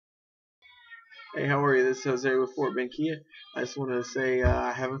Hey, how are you? This is Jose with Fort Bend Kia. I just want to say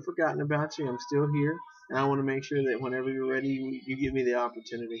I haven't forgotten about you. I'm still here, and I want to make sure that whenever you're ready, you give me the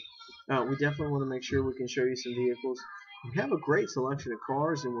opportunity. We definitely want to make sure we can show you some vehicles. We have a great selection of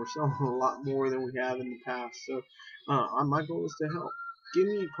cars, and we're selling a lot more than we have in the past. So, my goal is to help. Give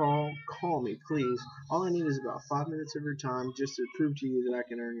me a call. Call me, please. All I need is about 5 minutes of your time just to prove to you that I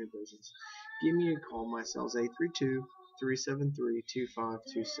can earn your business. Give me a call. My cell's 832-373-2526.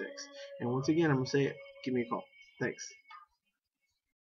 And once again, I'm going to say it. Give me a call. Thanks.